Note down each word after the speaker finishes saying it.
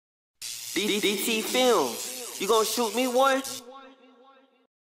DT Films, you gonna shoot me one?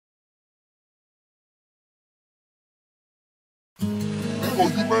 Oh,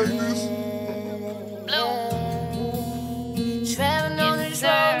 you made this? Blue. Traveling on this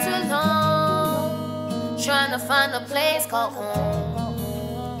road too long, trying to find a place called home.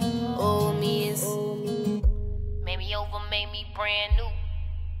 Oh, miss, made me over, made me brand new.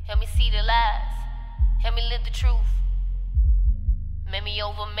 Help me see the lies, help me live the truth. Made me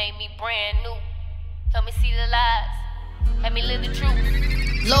over, made me brand new. Help me see the lies, help me live the truth.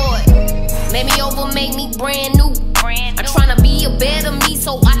 Lord, made me over, made me brand new. I'm tryna be a better me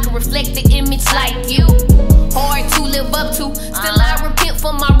so I can reflect the image like you. Hard to live up to, still I repent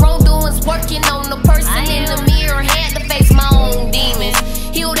for my wrongdoings. Working on the person in the mirror, had to face my own demons.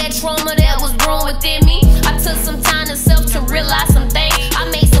 Heal that trauma that was born within me. I took some time to self to realize some things. I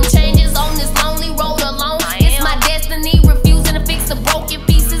made some changes on this lonely road alone. It's my destiny, refusing to fix the broken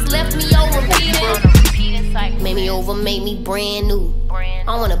pieces. Left me on repeating. Made me over, made me brand new.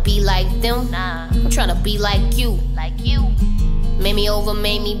 I wanna be like them, I'm tryna be like you. Made me over,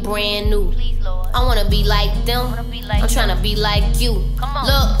 made me brand new. I wanna be like them, I'm tryna be like you.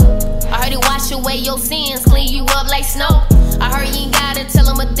 Look, I heard it wash away your sins, clean you up like snow. I heard you ain't gotta tell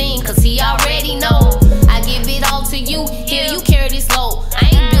him a thing, cause he already know. I give it all to you, here you carry this load. I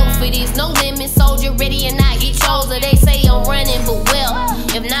ain't built for this, no limit, soldier ready or not, he chose her. They say I'm running, but well,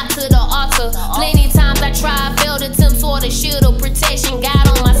 if not to the altar. Plenty times I tried, failed attempts or the shield of protection. God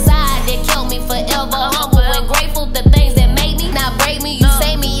on my side, that kept me forever humble and grateful. The things that made me not break me, you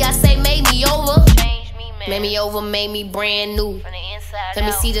say me, I say made me over. Made me over, made me brand new. Let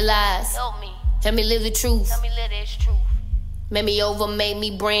me see the lies, let me live the truth. Made me over, made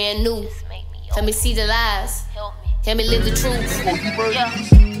me brand new. Let me see the lies, let me live the truth.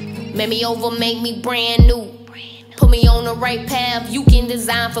 Made me over, made me brand new. Put me on the right path, you can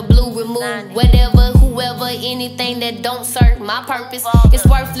design for blue. Remove whatever, whoever, anything that don't serve my purpose. It's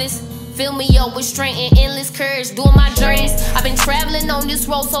worthless. Fill me up with strength and endless courage, doing my dreams. I've been traveling on this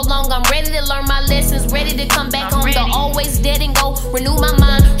road so long, I'm ready to learn my lessons, ready to come back home. The always dead and go, renew my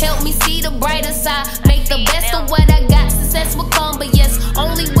mind, help me see the brighter side, make the best of what